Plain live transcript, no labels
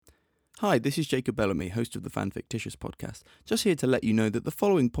Hi, this is Jacob Bellamy, host of the Fanfictitious podcast. Just here to let you know that the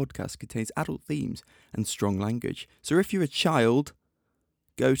following podcast contains adult themes and strong language. So if you're a child,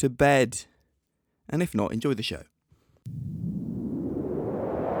 go to bed. And if not, enjoy the show.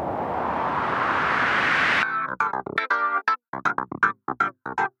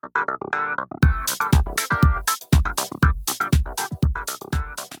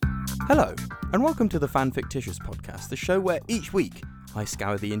 Hello, and welcome to the Fanfictitious podcast, the show where each week I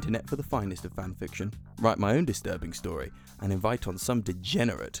scour the internet for the finest of fanfiction, write my own disturbing story, and invite on some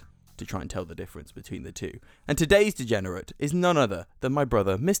degenerate to try and tell the difference between the two. And today's degenerate is none other than my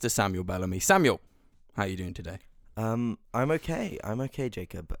brother, Mr. Samuel Bellamy. Samuel, how are you doing today? I'm okay,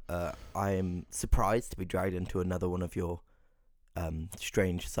 Jacob. I'm surprised to be dragged into another one of your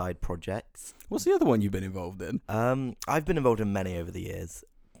strange side projects. What's the other one you've been involved in? I've been involved in many over the years.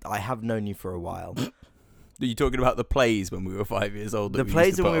 I have known you for a while. Are you talking about the plays when we were 5 years old? The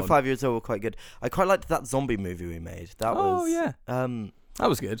plays when we were 5 years old were quite good. I quite liked that zombie movie we made. That was... Oh, yeah. That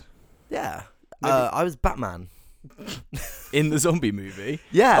was good. Yeah. I was Batman. In the zombie movie?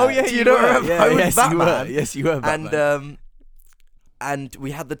 Yeah. Oh, yeah, you know were. I was yes, Batman. You were. Yes, you were Batman. And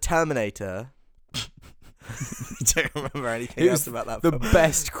we had the Terminator. Don't remember anything else about that the film.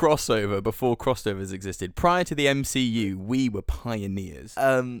 best crossover before crossovers existed. Prior to the MCU, we were pioneers.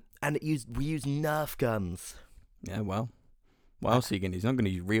 And we used Nerf guns. Yeah, well, what else are you going to use? Not going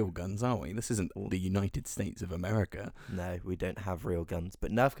to use real guns, are we? This isn't the United States of America. No, we don't have real guns,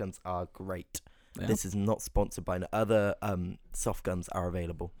 but Nerf guns are great. Yeah. This is not sponsored by other soft guns are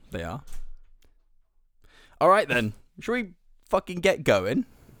available. They are. All right, then. Shall we fucking get going?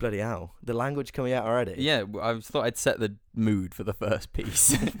 Bloody hell. The language coming out already? Yeah, I thought I'd set the mood for the first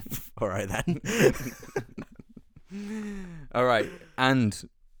piece. All right, then. All right, and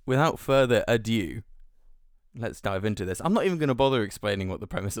without further ado, let's dive into this. I'm not even going to bother explaining what the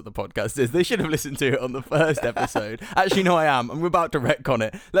premise of the podcast is. They should have listened to it on the first episode. Actually, no, I am. I'm about to retcon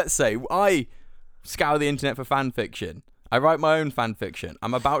it. Let's say I scour the internet for fan fiction. I write my own fan fiction.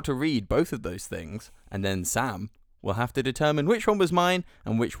 I'm about to read both of those things, and then Sam will have to determine which one was mine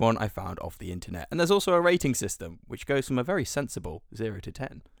and which one I found off the internet. And there's also a rating system, which goes from a very sensible 0 to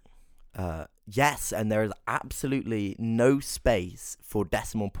 10. Yes, and there is absolutely no space for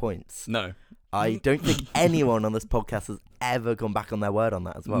decimal points. No. I don't think anyone on this podcast has ever gone back on their word on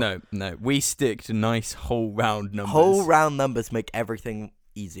that as well. No. We stick to nice whole round numbers. Whole round numbers make everything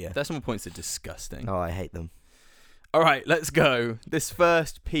easier. Decimal points are disgusting. Oh, I hate them. All right, let's go. This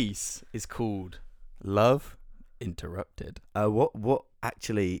first piece is called Love Interrupted. What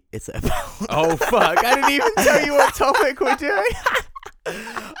actually is it about? Oh, fuck. I didn't even tell you what topic we're doing.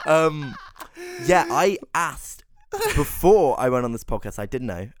 Yeah, I asked before I went on this podcast. I didn't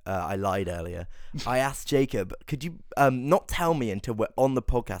know. I lied earlier. I asked Jacob, could you not tell me until we're on the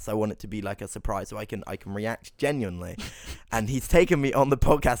podcast? I want it to be like a surprise so I can react genuinely. And he's taken me on the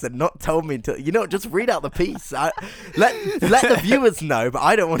podcast and not told me to. You know, just read out the piece. Let the viewers know, but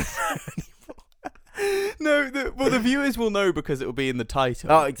I don't want to know anymore. No, the viewers will know because it will be in the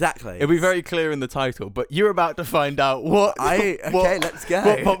title. Oh, exactly. It'll be very clear in the title, but you're about to find out what... Okay, let's go.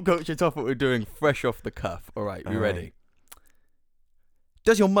 What pop culture topic we're doing fresh off the cuff. All right, you ready?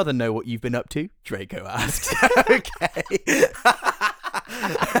 Does your mother know what you've been up to? Draco asked. Okay.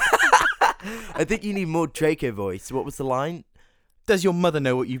 I think you need more Draco voice. What was the line? Does your mother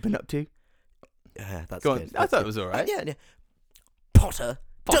know what you've been up to? Yeah, that's Go on. good. I thought it was all right. Yeah. Potter.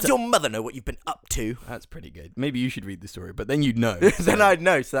 Does your mother know what you've been up to? That's pretty good. Maybe you should read the story, but then you'd know. Then I'd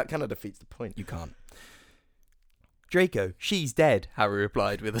know, so that kind of defeats the point. You can't. Draco, she's dead, Harry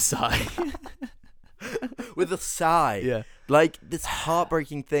replied with a sigh. With a sigh. Yeah. Like, this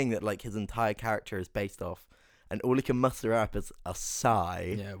heartbreaking thing that, like, his entire character is based off, and all he can muster up is a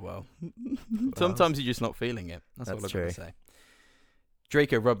sigh. Yeah, well. Sometimes you're just not feeling it. That's all I've got true. to say.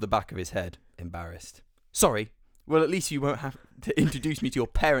 Draco rubbed the back of his head, embarrassed. Sorry. Well, at least you won't have to introduce me to your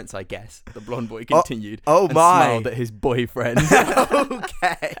parents, I guess, the blonde boy continued. Oh and my. smiled at his boyfriend.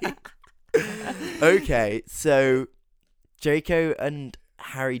 Okay, so Draco and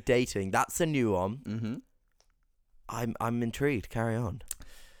Harry dating, that's a new one. Mm-hmm. I'm intrigued. Carry on.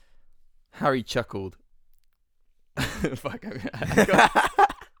 Harry chuckled. Fuck.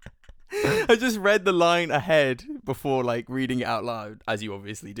 I just read the line ahead before, like, reading it out loud, as you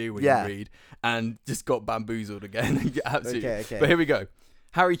obviously do when you read, and just got bamboozled again. Absolutely. Okay. But here we go.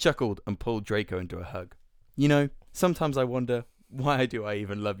 Harry chuckled and pulled Draco into a hug. You know, sometimes I wonder, why do I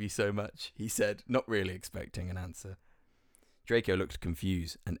even love you so much? He said, not really expecting an answer. Draco looked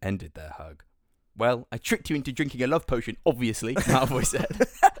confused and ended their hug. Well, I tricked you into drinking a love potion, obviously, Malfoy said.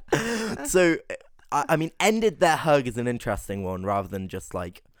 So, I mean, ended their hug is an interesting one rather than just,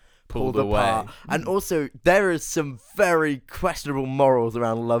 like, pulled away. apart. And also, there is some very questionable morals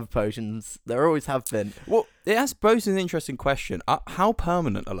around love potions. There always have been. Well, it has posed an interesting question. How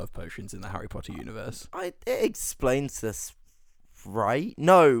permanent are love potions in the Harry Potter universe? It explains this, right?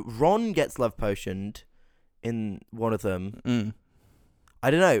 No, Ron gets love potioned in one of them. Mm. I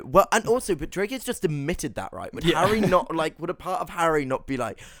don't know. Well, and also, but Drake has just admitted that, right? Would Harry not, would a part of Harry not be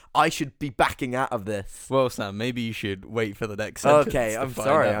like, I should be backing out of this? Well, Sam, maybe you should wait for the next sentence. Okay, to I'm find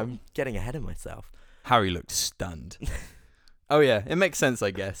sorry. out. I'm getting ahead of myself. Harry looked stunned. Oh yeah, it makes sense,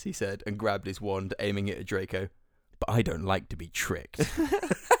 I guess, he said, and grabbed his wand, aiming it at Draco. But I don't like to be tricked.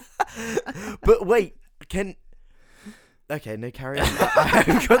 But wait, Okay, no, carry on.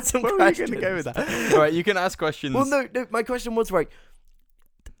 I've got some Where questions. are you going to go with that? All right, you can ask questions. Well, no, my question was, right,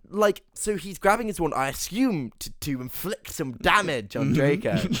 so he's grabbing his wand, I assume, to inflict some damage on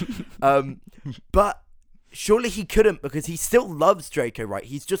Draco. But surely he couldn't, because he still loves Draco, right?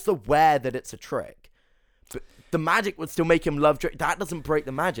 He's just aware that it's a trick. But the magic would still make him love Draco. That doesn't break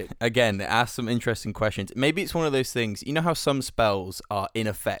the magic. Again, it asks some interesting questions. Maybe it's one of those things, you know how some spells are in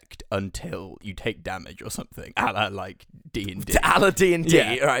effect until you take damage or something, a la like D&D. A la D&D,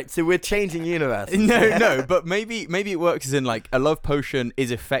 Yeah. right? So we're changing universe. No, but maybe it works as in like a love potion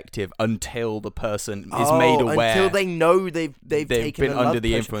is effective until the person is made aware. Until they know they've taken been a love under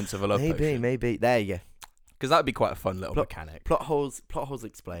the potion. influence of a love potion. Maybe. There you go. Because that would be quite a fun little mechanic. Plot holes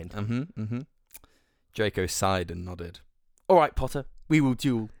explained. Draco sighed and nodded. All right, Potter, we will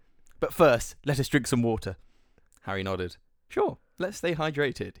duel. But first, let us drink some water. Harry nodded. Sure, let's stay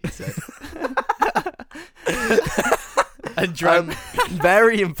hydrated, he said. And drank.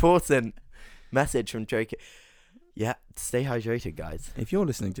 Very important message from Draco. Yeah, stay hydrated, guys. If you're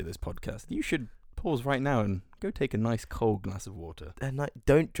listening to this podcast, you should pause right now and go take a nice cold glass of water. And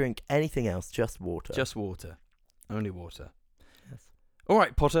don't drink anything else, just water. Just water. Only water. Yes. All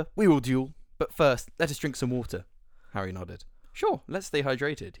right, Potter, we will duel. But first, let us drink some water. Harry nodded. Sure, let's stay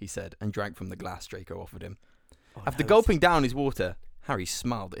hydrated, he said, and drank from the glass Draco offered him. After gulping down his water, Harry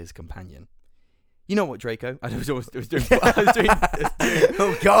smiled at his companion. You know what, Draco? I was doing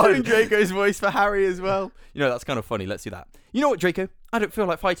oh, God. doing Draco's voice for Harry as well. You know, that's kind of funny. Let's do that. You know what, Draco? I don't feel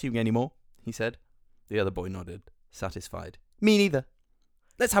like fighting you anymore, he said. The other boy nodded, satisfied. Me neither.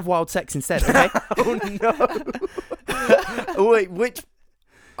 Let's have wild sex instead, okay? Oh, no. Wait,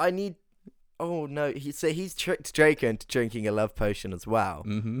 I need... Oh, no. He's tricked Draco into drinking a love potion as well.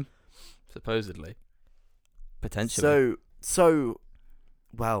 Mm-hmm. Supposedly. Potentially. So...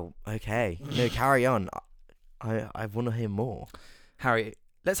 Well, okay. No, carry on. I want to hear more. Harry,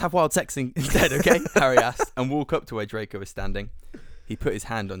 let's have wild sex instead, okay? Harry asked, and walked up to where Draco was standing. He put his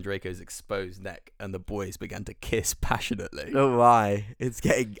hand on Draco's exposed neck, and the boys began to kiss passionately. Oh my, it's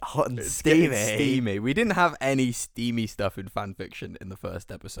getting hot and steamy. We didn't have any steamy stuff in fan fiction in the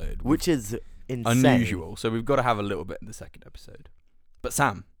first episode. Which is insane. Unusual, so we've got to have a little bit in the second episode. But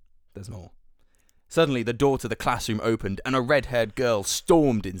Sam, there's more. Suddenly, the door to the classroom opened, and a red-haired girl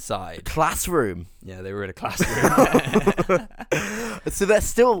stormed inside. Classroom? Yeah, they were in a classroom. So they're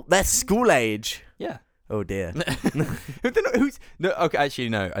school age? Yeah. Oh dear. No,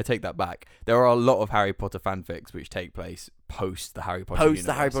 I take that back. There are a lot of Harry Potter fanfics which take place post the Harry Potter universe.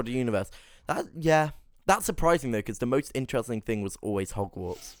 The Harry Potter universe. That's surprising though, because the most interesting thing was always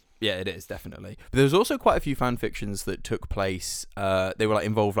Hogwarts. Yeah, it is, definitely. But there's also quite a few fanfictions that took place, they were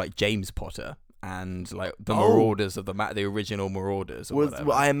involved James Potter and the Marauders of the original Marauders or whatever.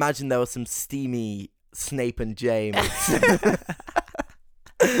 Well, I imagine there was some steamy Snape and James.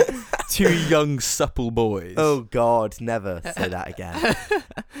 Two young, supple boys. Oh, God, never say that again.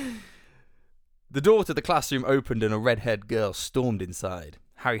 The door to the classroom opened and a red-haired girl stormed inside.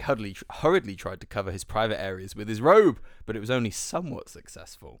 Harry hurriedly tried to cover his private areas with his robe, but it was only somewhat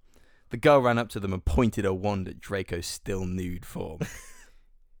successful. The girl ran up to them and pointed her wand at Draco's still nude form.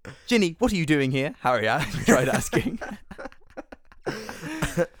 Ginny, what are you doing here? Harry tried asking.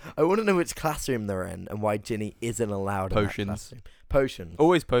 I want to know which classroom they're in and why Ginny isn't allowed in that classroom. Potions.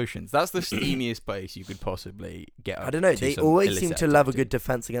 Always potions. That's the steamiest place you could possibly get. I don't know. They always seem to love a good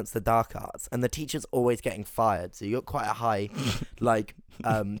defense against the dark arts, and the teacher's always getting fired. So you got quite a high,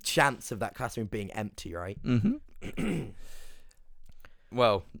 chance of that classroom being empty, right? Mm-hmm.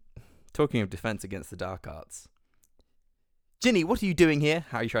 Well, talking of defense against the dark arts, Ginny, what are you doing here?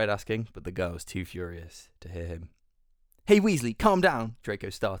 Harry tried asking, but the girl was too furious to hear him. Hey, Weasley, calm down, Draco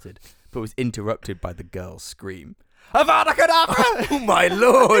started, but was interrupted by the girl's scream. Avada Kedavra! Oh, my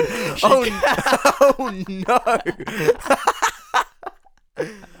lord! Oh, no!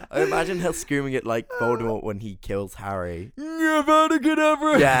 I imagine her screaming it like Voldemort when he kills Harry. Avada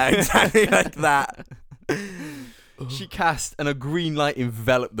Kedavra! Yeah, exactly like that. she cast, and a green light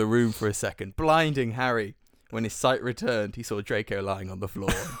enveloped the room for a second, blinding Harry. When his sight returned, he saw Draco lying on the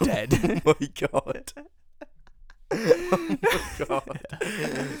floor, dead. Oh my god. Oh my god.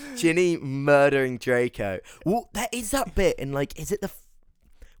 Ginny murdering Draco. Well, there is that bit in, like, is it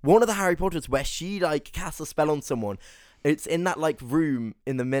one of the Harry Potters where she, like, casts a spell on someone? It's in that, like, room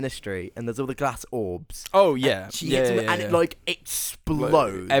in the Ministry, and there's all the glass orbs. Oh, yeah. She hits him, and it, like,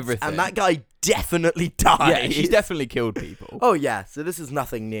 explodes. Everything. And that guy definitely dies. Yeah, she's definitely killed people. Oh, yeah, so this is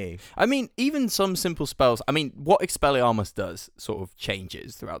nothing new. I mean, even some simple spells. I mean, what Expelliarmus does sort of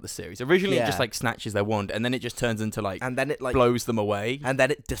changes throughout the series. Originally, it just, like, snatches their wand, and then it just turns into, like, and then it, like, blows them away. And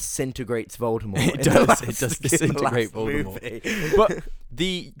then it disintegrates Voldemort. It does disintegrate Voldemort. But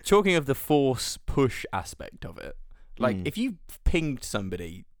talking of the force push aspect of it, like, if you pinged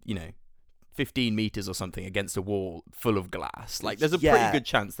somebody, 15 meters or something against a wall full of glass, like, there's a pretty good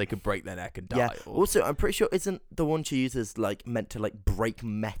chance they could break their neck and die. Yeah. Also, I'm pretty sure isn't the one she uses, like, meant to, like, break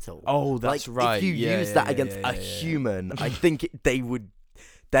metal? Oh, that's like, right. If you use that against a human, I think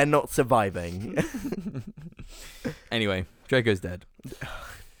they're not surviving. Anyway, Draco's dead.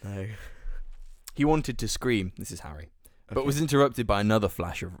 No. He wanted to scream, this is Harry, but was interrupted by another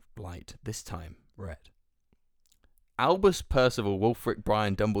flash of light, this time red. Albus Percival Wulfric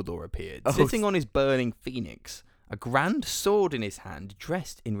Brian Dumbledore appeared, sitting on his burning phoenix, a grand sword in his hand,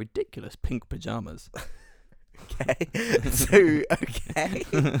 dressed in ridiculous pink pajamas. Okay.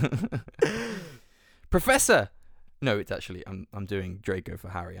 Professor! No, it's actually, I'm doing Draco for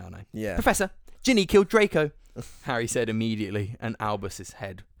Harry, aren't I? Yeah. Professor, Ginny killed Draco, Harry said immediately, and Albus's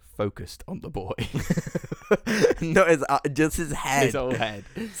head focused on the boy. Not just his head. His whole head.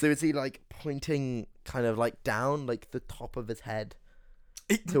 So is he, like, pointing kind of, like, down, like, the top of his head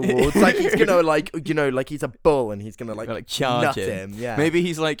towards, like, he's gonna, like, like he's a bull and he's gonna, like charge nut him. Yeah. Maybe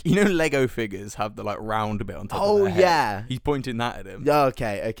he's like, Lego figures have the, like, round bit on top of their head. Yeah. He's pointing that at him.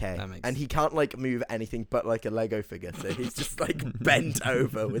 Okay. That makes and he can't, like, move anything but, like, a Lego figure, so he's just, like, bent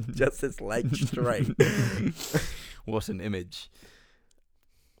over with just his legs straight. What an image.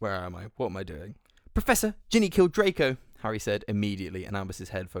 Where am I? What am I doing? Professor, Ginny killed Draco, Harry said immediately, and Albus's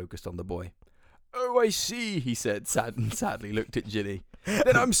head focused on the boy. Oh, I see, he said, sadly looked at Ginny.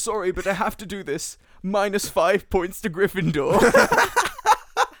 Then I'm sorry, but I have to do this. -5 points to Gryffindor.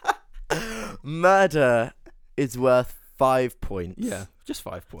 Murder is worth 5 points. Yeah, just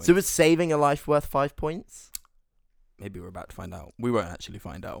 5 points. So is saving a life worth 5 points? Maybe we're about to find out. We won't actually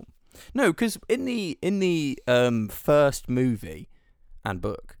find out. No, because in the first movie and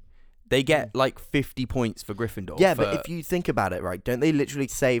book, they get, like, 50 points for Gryffindor. Yeah, but if you think about it, right, don't they literally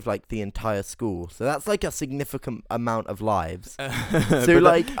save, like, the entire school? So that's, like, a significant amount of lives. If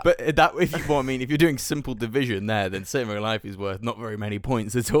you're doing simple division there, then saving a life is worth not very many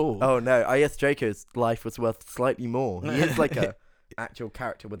points at all. Oh, no, I guess Draco's life was worth slightly more. He is, like, a actual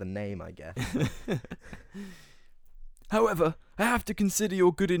character with a name, I guess. However, I have to consider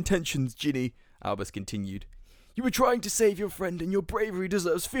your good intentions, Ginny, Albus continued. You were trying to save your friend, and your bravery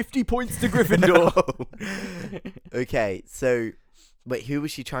deserves 50 points to Gryffindor. Okay, so, wait, who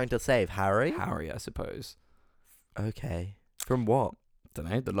was she trying to save? Harry? Harry, I suppose. Okay. From what? Don't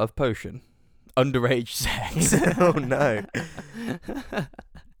know, the love potion. Underage sex. Oh, no.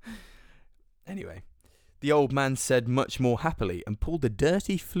 Anyway, the old man said much more happily and pulled a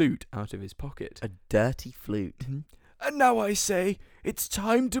dirty flute out of his pocket. A dirty flute? Mm-hmm. And now I say, it's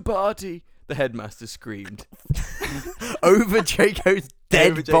time to party, the headmaster screamed. Over Draco's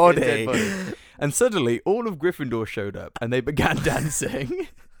dead body. And suddenly, all of Gryffindor showed up, and they began dancing.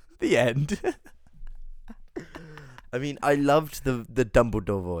 The end. I mean, I loved the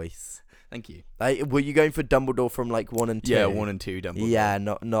Dumbledore voice. Thank you. Were you going for Dumbledore from, like, 1 and 2? Yeah, 1 and 2 Dumbledore. Yeah,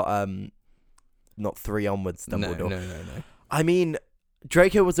 not 3 onwards Dumbledore. No. I mean,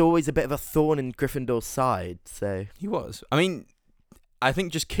 Draco was always a bit of a thorn in Gryffindor's side, so... He was. I mean, I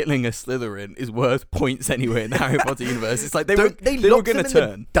think just killing a Slytherin is worth points anyway in the Harry Potter universe. It's like they were going to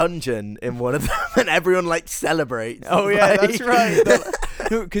turn. The dungeon in one of them, and everyone, like, celebrates. Oh, yeah, that's right.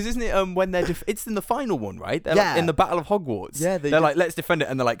 Because isn't it when they're... it's in the final one, right? They're like, in the Battle of Hogwarts. Yeah, they're like, let's defend it.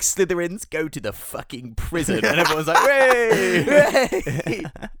 And they're like, Slytherins, go to the fucking prison. And everyone's like, way!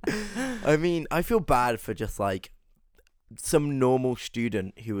 I mean, I feel bad for just, like, some normal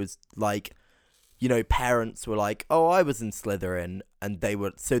student who was, like... parents were like, oh, I was in Slytherin, and they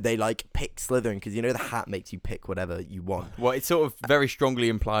like picked Slytherin because the hat makes you pick whatever you want. Well, it's sort of very strongly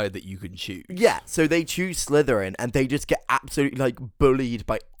implied that you can choose. Yeah, so they choose Slytherin, and they just get absolutely, like, bullied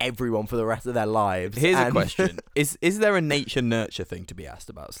by everyone for the rest of their lives. Here's a question: Is there a nature nurture thing to be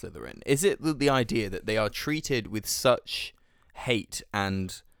asked about Slytherin? Is it the idea that they are treated with such hate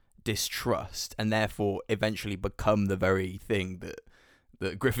and distrust and therefore eventually become the very thing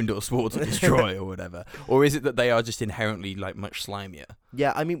that Gryffindor swore to destroy or whatever? Or is it that they are just inherently like much slimier?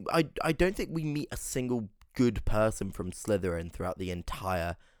 Yeah, I mean, I don't think we meet a single good person from Slytherin throughout the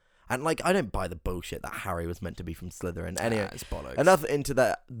entire... And, like, I don't buy the bullshit that Harry was meant to be from Slytherin. Anyway, it's bollocks. enough into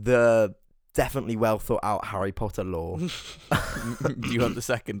the definitely well thought out Harry Potter lore. Do you want the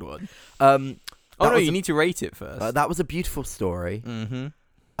second one? You need to rate it first. That was a beautiful story.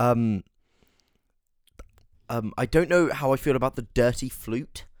 Mm-hmm. I don't know how I feel about the dirty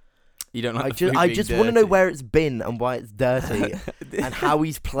flute. You don't like I just want to know where it's been and why it's dirty and how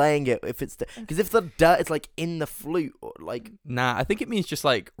he's playing it. Because if the dirt is like in the flute, or like nah, I think it means just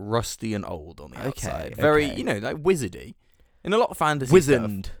like rusty and old on the outside. Okay. Very, like wizardy. In a lot of fantasy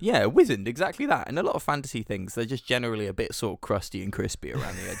wizened. stuff, yeah, wizened, exactly that. In a lot of fantasy things, they're just generally a bit sort of crusty and crispy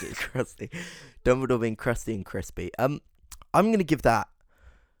around the edges. Crusty, Dumbledore being crusty and crispy. I'm gonna give that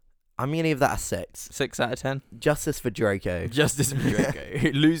a 6. 6 out of 10. Justice for Draco. Justice for Draco.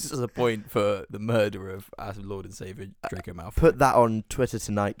 It loses a point for the murder of our Lord and Savior Draco Malfoy. Put that on Twitter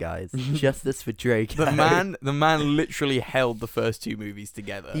tonight, guys. Justice for Draco. The man literally held the first 2 movies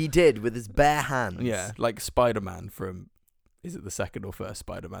together. He did with his bare hands. Yeah, like Spider-Man from. Is it the second or first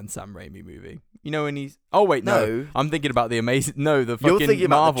Spider-Man Sam Raimi movie? You know when he's... Oh, wait, no. I'm thinking about the amazing... No, the fucking Marvel You're thinking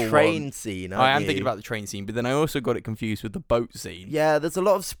about the train one. scene, I am thinking about the train scene, but then I also got it confused with the boat scene. Yeah, there's a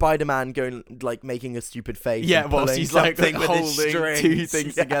lot of Spider-Man going, like, making a stupid face. Yeah, whilst he's, like, holding strings. 2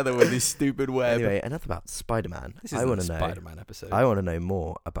 things together with his stupid web. Anyway, enough about Spider-Man. This is the Spider-Man episode. I want to know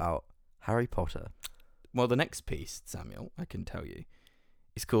more about Harry Potter. Well, the next piece, Samuel, I can tell you,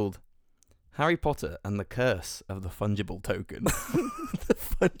 is called... Harry Potter and the Curse of the Fungible Token. The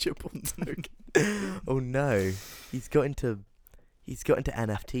Fungible Token. Oh no, he's got into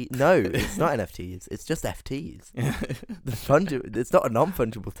NFT. No, it's not NFTs. It's just FTs. It's not a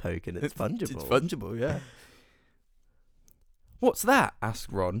non-fungible token. It's fungible. It's fungible, yeah. What's that?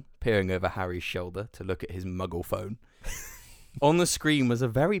 Asked Ron, peering over Harry's shoulder to look at his Muggle phone. On the screen was a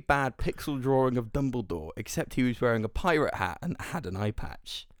very bad pixel drawing of Dumbledore, except he was wearing a pirate hat and had an eye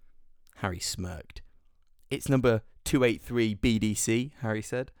patch. Harry smirked. It's number 283 BDC, Harry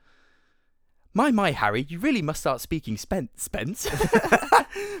said. My, Harry, you really must start speaking Spence.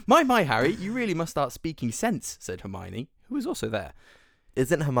 My, Harry, you really must start speaking sense, said Hermione, who was also there.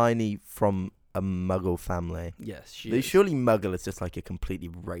 Isn't Hermione from a Muggle family? Yes, she is. Surely Muggle is just like a completely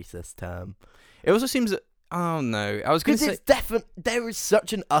racist term. It also seems that... Oh, no. I was going to say... There is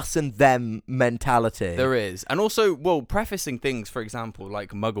such an us and them mentality. There is. And also, well, prefacing things, for example,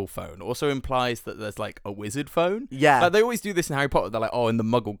 like Muggle phone, also implies that there's, like, a wizard phone. Yeah. Like, they always do this in Harry Potter. They're like, in the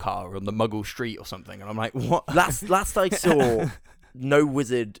Muggle car or on the Muggle street or something. And I'm like, what? Last I saw, no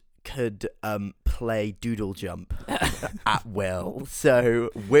wizard could play Doodle Jump at will. So,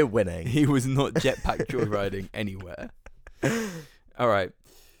 we're winning. He was not jetpack joyriding anywhere. All right.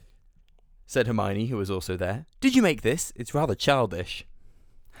 Said Hermione, who was also there. Did you make this? It's rather childish.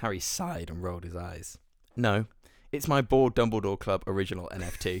 Harry sighed and rolled his eyes. No, it's my Bored Dumbledore Club original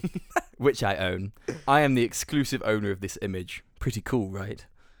NFT, which I own. I am the exclusive owner of this image. Pretty cool, right?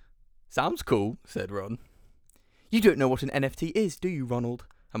 Sounds cool, said Ron. You don't know what an NFT is, do you, Ronald?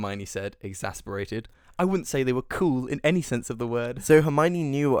 Hermione said, exasperated. I wouldn't say they were cool in any sense of the word. So Hermione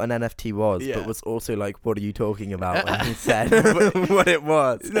knew what an NFT was, but was also like, what are you talking about when he said what it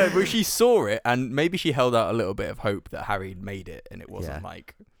was? No, but she saw it, and maybe she held out a little bit of hope that Harry'd made it, and it wasn't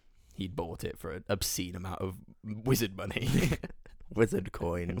like he'd bought it for an obscene amount of wizard money. Wizard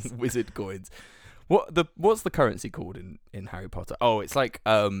coins. Wizard coins. What's the currency called in Harry Potter? Oh, it's like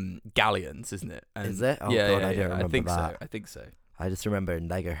galleons, isn't it? And is it? Oh God, I don't remember that. I think so. I just remember in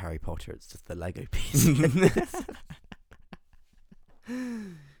Lego Harry Potter, it's just the Lego piece.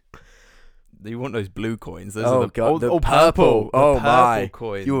 You want those blue coins? Those are the purple. Oh my!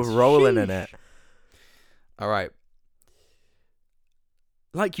 Coins. You were rolling in it. All right.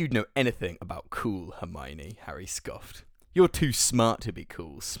 Like you'd know anything about cool, Hermione, Harry scoffed. You're too smart to be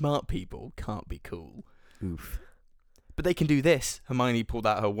cool. Smart people can't be cool. Oof. But they can do this. Hermione pulled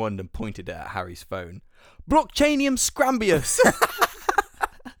out her wand and pointed it at Harry's phone. Blockchainium Scrambius!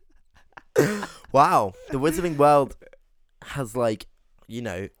 Wow. The wizarding world has,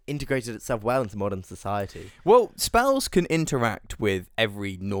 integrated itself well into modern society. Well, spells can interact with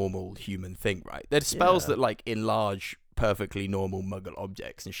every normal human thing, right? There's spells that, enlarge perfectly normal Muggle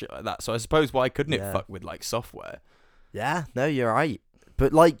objects and shit like that. So I suppose why couldn't it fuck with, software? Yeah, no, you're right.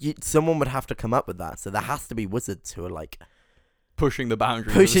 But, someone would have to come up with that. So there has to be wizards who are, pushing the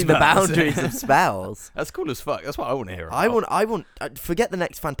boundaries of spells. That's cool as fuck. That's what I want to hear about. I want forget the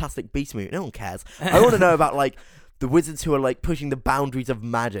next Fantastic Beasts movie. No one cares. I want to know about, The wizards who are like pushing the boundaries of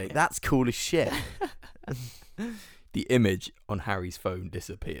magic. That's cool as shit. The image on Harry's phone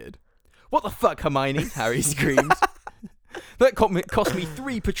disappeared. What the fuck, Hermione? Harry screamed. That cost me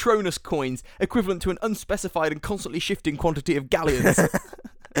 3 Patronus coins, equivalent to an unspecified and constantly shifting quantity of galleons.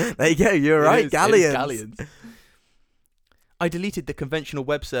 There you go, you're right, galleons. Galleons. I deleted the conventional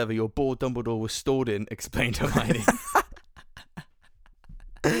web server your bored Dumbledore was stored in, explained Hermione.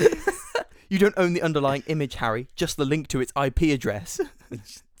 You don't own the underlying image, Harry, just the link to its IP address.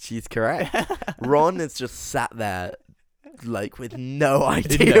 She's correct. Ron is just sat there, like, with no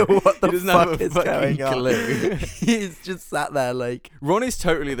idea what the fuck is going on. He's just sat there, like... Ron is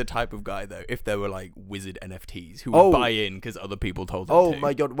totally the type of guy, though, if there were, like, wizard NFTs who would buy in because other people told them to. Oh,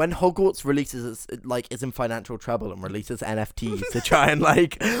 my God. When Hogwarts releases, is in financial trouble and releases NFTs to try and,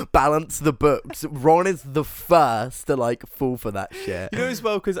 like, balance the books, Ron is the first to, like, fall for that shit. You know, as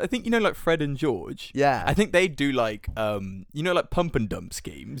well, because I think, you know, like, Fred and George? Yeah. I think they do, like, you know, like, pump and dump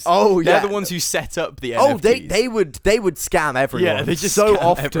schemes. Oh, yeah. They're the ones who set up the NFTs. Oh, they would scam everyone. Yeah, they just so scam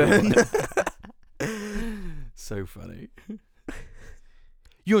often. So funny.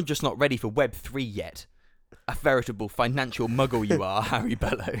 You're just not ready for Web 3 yet. A veritable financial muggle you are, Harry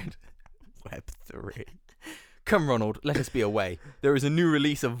bellowed. Web 3. Come, Ronald, let us be away. There is a new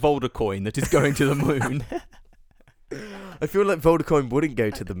release of Voldercoin that is going to the moon. I feel like Voldercoin wouldn't go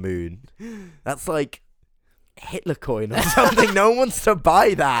to the moon. That's like Hitler coin or something. No one wants to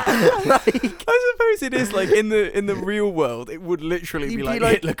buy that. Like, I suppose it is, like, in the real world, it would literally be like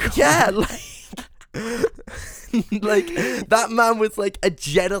Hitler coin. Yeah, like like that man was like a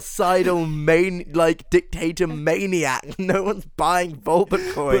genocidal dictator maniac. No one's buying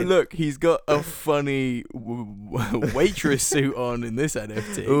Voldercoin. But look, he's got a funny waitress suit on in this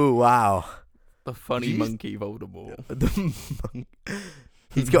NFT. Ooh, wow. The funny monkey Voldemort.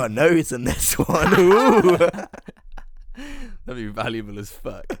 He's got a nose in this one. Ooh. That'd be valuable as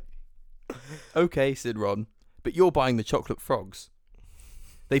fuck. Okay, said Ron, but you're buying the chocolate frogs.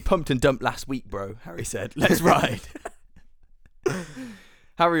 They pumped and dumped last week, bro, Harry said. Let's ride.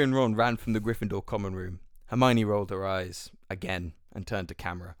 Harry and Ron ran from the Gryffindor common room. Hermione rolled her eyes again and turned to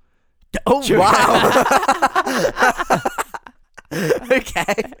camera. Oh, wow.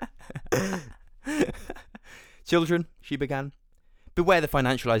 Okay. Children, she began, beware the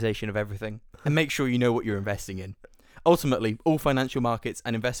financialization of everything and make sure you know what you're investing in. Ultimately, all financial markets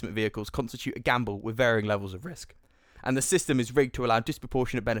and investment vehicles constitute a gamble with varying levels of risk. And the system is rigged to allow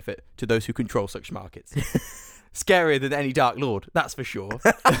disproportionate benefit to those who control such markets. Scarier than any Dark Lord, that's for sure.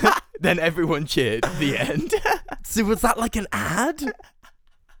 Then everyone cheered. The end. So was that like an ad?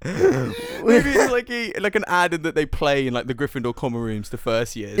 Maybe it's like an ad that they play in like the Gryffindor common rooms the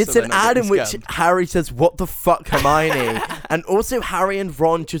first year. It's an ad in which Harry says, "What the fuck, Hermione?" And also Harry and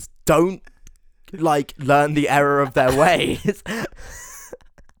Ron just don't like learn the error of their ways.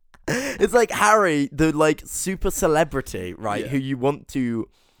 It's like Harry, the like super celebrity, right? Yeah. Who you want to,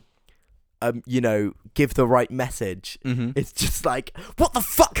 give the right message. Mm-hmm. It's just like, "What the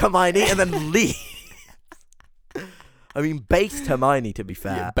fuck, Hermione?" and then leave. I mean, based Hermione, to be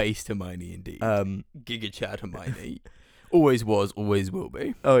fair. Yeah, based Hermione, indeed. Giga Chad Hermione. Always was, always will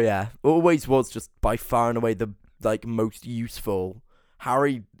be. Oh, yeah. Always was just by far and away the like most useful.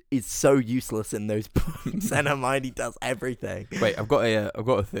 Harry is so useless in those books, and Hermione does everything. Wait, I've got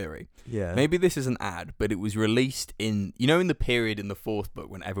a theory. Yeah. Maybe this is an ad, but it was released in the period in the fourth book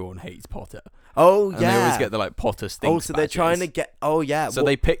when everyone hates Potter. Oh, and yeah. they always get the like Potter stinks. Oh, so they're trying to get. Oh, yeah. So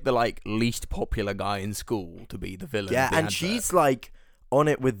they pick the like least popular guy in school to be the villain. Yeah, of the and advert. she's like on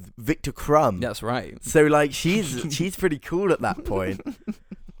it with Victor Crumb. That's right. So like she's pretty cool at that point.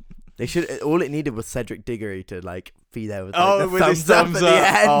 They should. All it needed was Cedric Diggory to like be there with the with his thumbs up at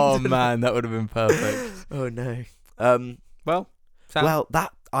the end. Oh man, that would have been perfect. Oh no. Well, Sam? Well,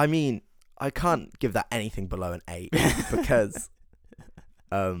 I mean, I can't give that anything below an 8 because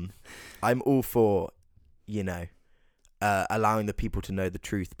I'm all for, allowing the people to know the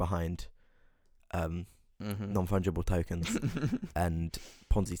truth behind non-fungible tokens and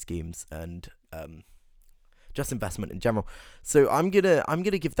Ponzi schemes and just investment in general. So I'm gonna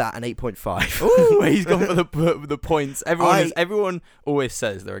give that an 8.5. Ooh, he's gone for the points. Everyone always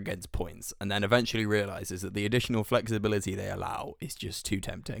says they're against points, and then eventually realizes that the additional flexibility they allow is just too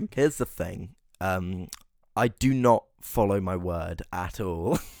tempting. Here's the thing. I do not follow my word at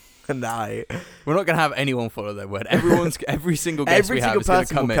all. And we're not gonna have anyone follow their word. Every single guest we have is gonna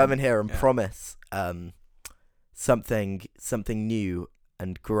person will come in here and Yeah. promise something new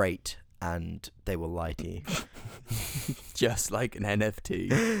and great, and they will lie to you. Just like an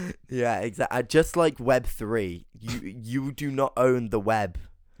NFT. Yeah, exactly. Just like Web3, you do not own the web.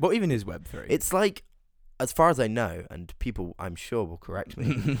 What even is Web3? It's like as far as I know, and people I'm sure will correct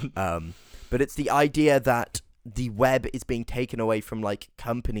me, but it's the idea that the web is being taken away from like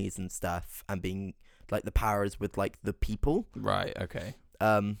companies and stuff, and being like the power is with like the people. Right. Okay.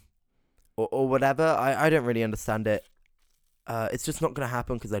 Or whatever. I don't really understand it. It's just not going to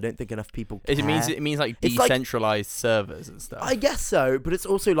happen because I don't think enough people care. It means like It's like- decentralized servers and stuff. I guess so, but it's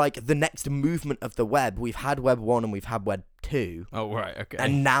also like the next movement of the web. We've had Web 1 and we've had Web 2. Oh, right. Okay.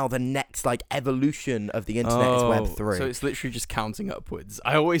 And now the next like evolution of the internet is Web 3. So it's literally just counting upwards.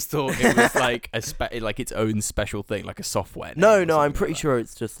 I always thought it was like like its own special thing, like a software. No, I'm pretty sure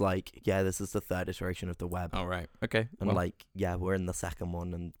it's just like, yeah, this is the third iteration of the web. Oh, right. Okay. And Well, like, yeah, we're in the second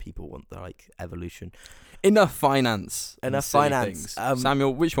one and people want the like evolution. enough finance. and Enough silly finance. things.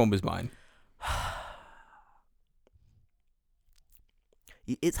 Samuel, which one was mine?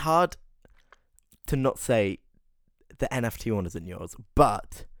 It's hard to not say the NFT one isn't yours,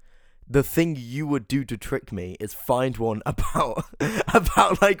 but the thing you would do to trick me is find one about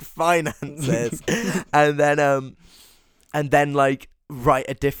like finances and then like write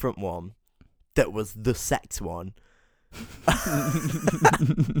a different one that was the sex one. So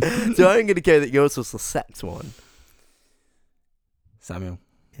I'm gonna go that yours was the sex one. Samuel,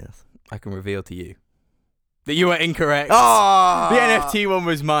 Yes. I can reveal to you that you are incorrect. Oh, The NFT one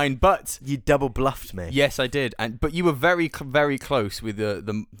was mine, but You double bluffed me. yes, I did. But you were very close with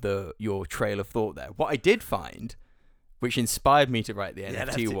your trail of thought there. What I did find, which inspired me to write the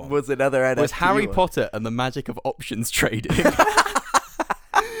NFT one, was another NFT was Harry one. Potter and the Magic of Options Trading.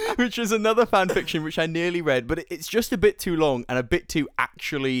 Which was another fan fiction which I nearly read, but it's just a bit too long and a bit too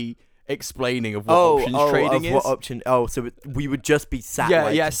actually explaining of what options trading is. What option? So we would just be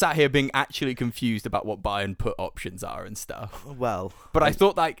sat. Sat here being actually confused about what buy and put options are and stuff. Well, But I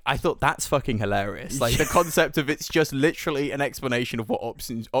thought that's fucking hilarious. Like the concept of it's just literally an explanation of what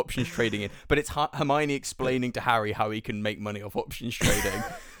options trading is, but it's Hermione explaining to Harry how he can make money off options trading.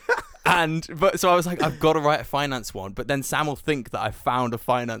 So I was like, I've got to write a finance one, but then Sam will think that I found a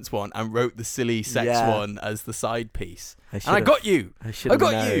finance one and wrote the silly sex one as the side piece. And I got you. I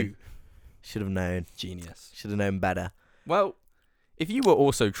got you. Should have known. Genius. Should have known better. Well, if you were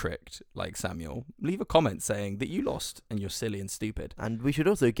also tricked like Samuel, leave a comment saying that you lost and you're silly and stupid. And we should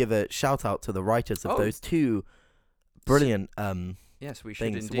also give a shout out to the writers of those two brilliant yes, we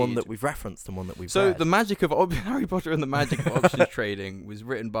should things. indeed. One that we've referenced and one that we've So read. the magic of Harry Potter and the Magic of Options Trading was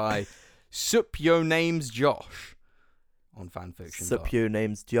written by Sup Yo Name's Josh on fanfiction. Sup, your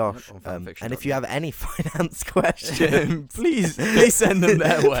name's Josh. Yep, on fanfiction. And if you have any finance questions, please send them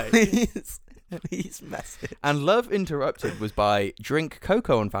their way. Please message. And Love Interrupted was by Drink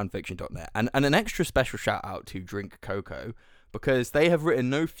Coco on fanfiction.net. And an extra special shout out to Drink Coco because they have written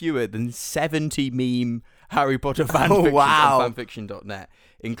no fewer than 70 meme Harry Potter fanfictions on fanfiction.net,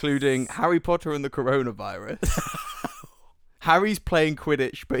 including Harry Potter and the Coronavirus. Harry's playing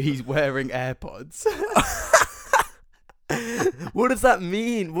Quidditch, but he's wearing AirPods. What does that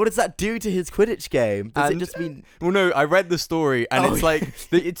mean? What does that do to his Quidditch game? Does it just mean... Well, no, I read the story, and it's like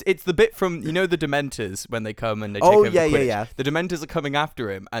it's the bit from the Dementors when they come and they take over Quidditch. Yeah. The Dementors are coming after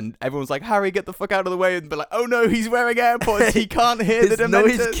him, and everyone's like, "Harry, get the fuck out of the way!" And be like, "Oh no, he's wearing AirPods. He can't hear the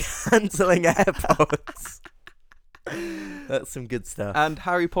Dementors." Noise cancelling AirPods. That's some good stuff. And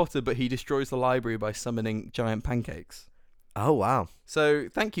Harry Potter, but he destroys the library by summoning giant pancakes. Oh wow! So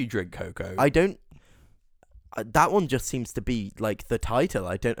thank you, Drink Coco. I don't. That one just seems to be like the title.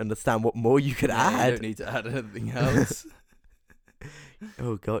 I don't understand what more you could add. I don't need to add anything else.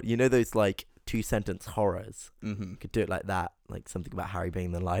 Oh god, you know those like 2-sentence horrors? Mm-hmm. You could do it like that, like something about Harry being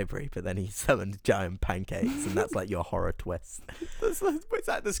in the library, but then he summoned giant pancakes, and that's like your horror twist. Was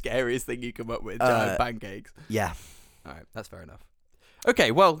that the scariest thing you come up with? Giant pancakes. Yeah. All right, that's fair enough.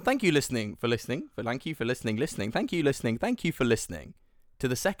 Okay, well, thank you for listening. Thank you for listening. Thank you for listening to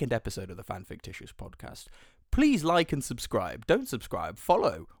the second episode of the Fanfictitious podcast. Please like and subscribe. Don't subscribe,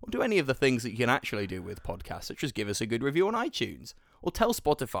 follow, or do any of the things that you can actually do with podcasts, such as give us a good review on iTunes, or tell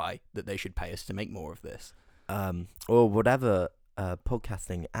Spotify that they should pay us to make more of this. Or whatever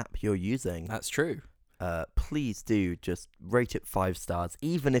podcasting app you're using. That's true. Please do just rate it 5 stars,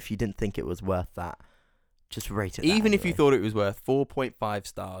 even if you didn't think it was worth that. Just rate it. Even if you thought it was worth 4.5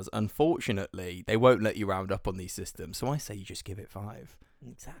 stars, unfortunately, they won't let you round up on these systems. So I say you just give it 5.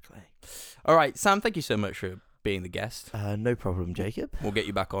 Exactly. All right, Sam, thank you so much for being the guest. No problem, Jacob. We'll get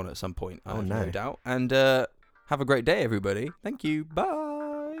you back on at some point. I have no doubt. And have a great day, everybody. Thank you.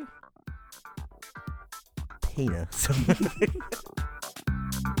 Bye. Penis.